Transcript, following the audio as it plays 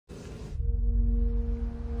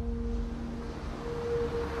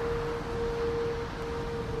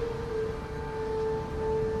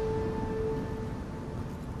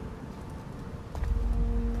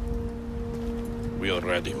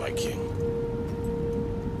ready, my king.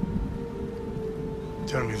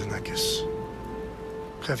 Tell me, Leonidas,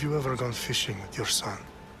 have you ever gone fishing with your son?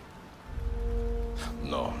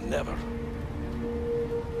 No, never.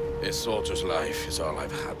 A soldier's life is all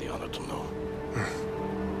I've had the honor to know.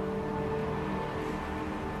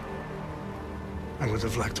 I would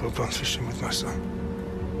have liked to have gone fishing with my son.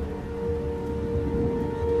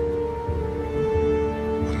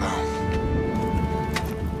 But now...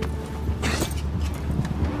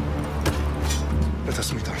 let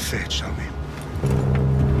us meet our fate, shall we?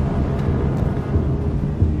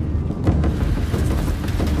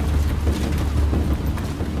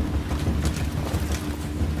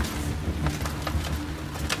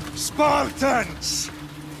 Spartans!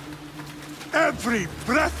 Every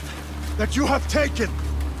breath that you have taken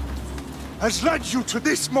has led you to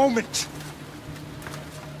this moment.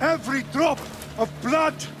 Every drop of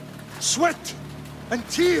blood, sweat, and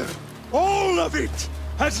tear, all of it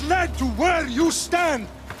has led to where you stand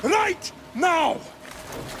right now.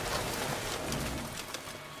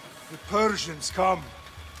 The Persians come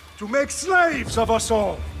to make slaves of us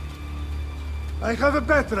all. I have a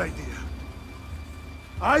better idea.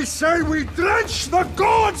 I say we drench the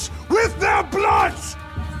gods with their blood!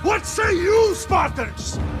 What say you,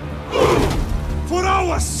 Spartans? For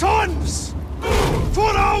our sons!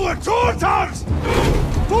 For our daughters!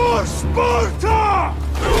 For Sparta!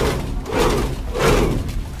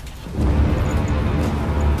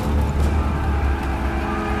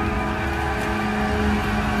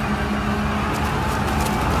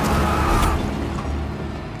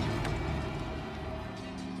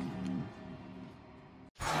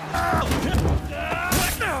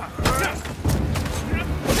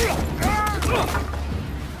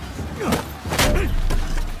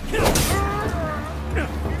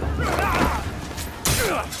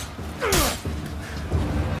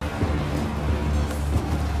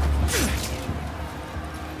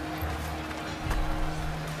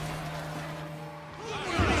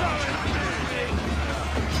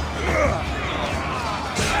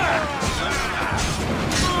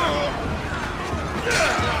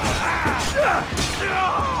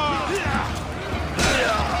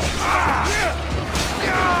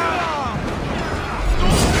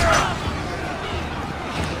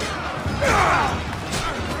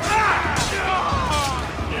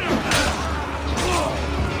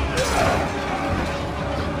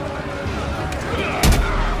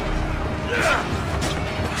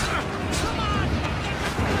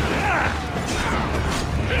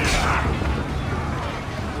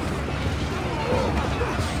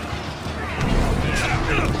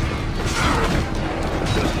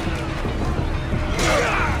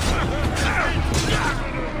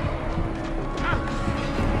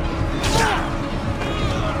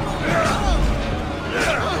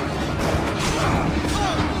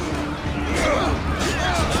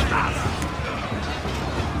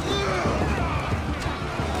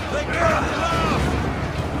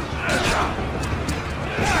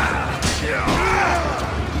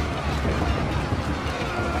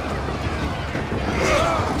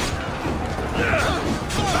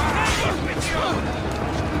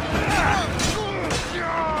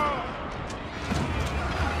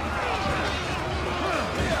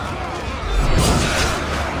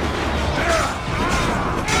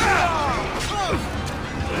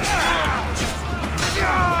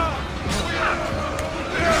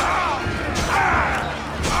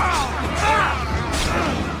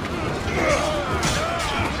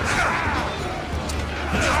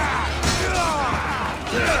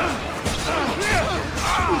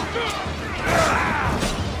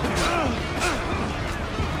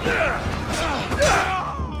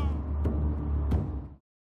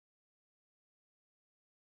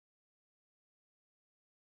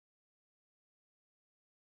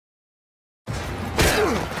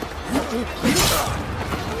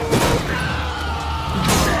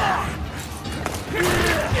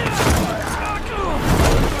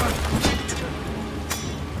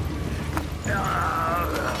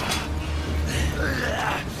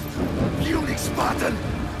 Spartan!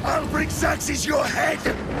 I'll bring Xerxes your head!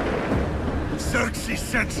 Xerxes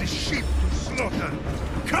sends his sheep to slaughter.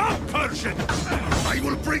 Come, Persian! I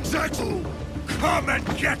will bring Xerxes! Come and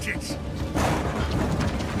get it!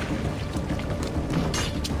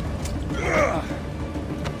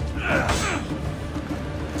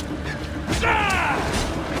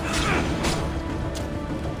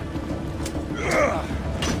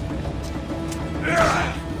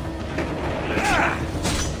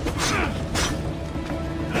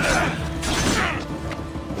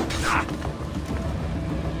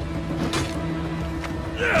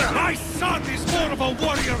 My son is more of a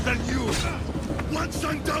warrior than you! Once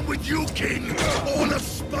with you, King, all of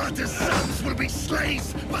Sparta's sons will be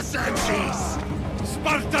slaves for Xerxes!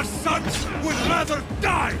 Sparta's sons would rather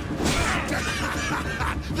die!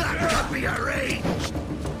 That can be arranged!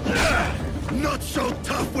 Not so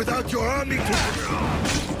tough without your army to...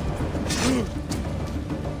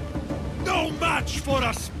 No match for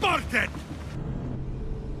a Spartan!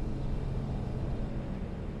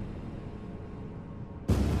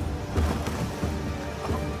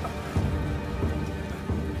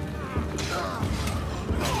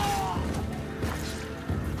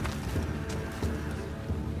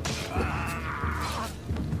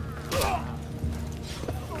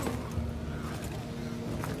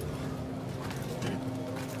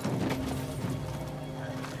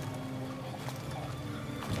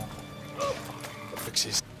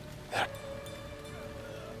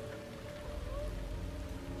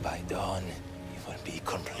 By dawn, you will be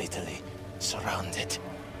completely surrounded.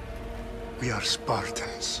 We are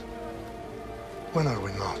Spartans. When are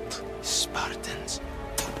we not? Spartans.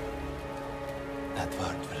 That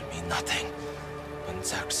word will mean nothing when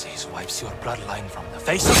Xerxes wipes your bloodline from the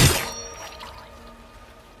face of...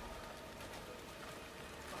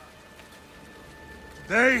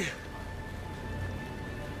 Today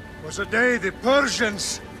was a day the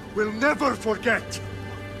Persians will never forget.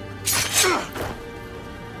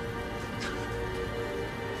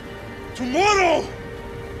 Tomorrow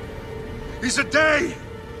is a day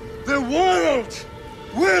the world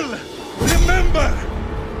will remember.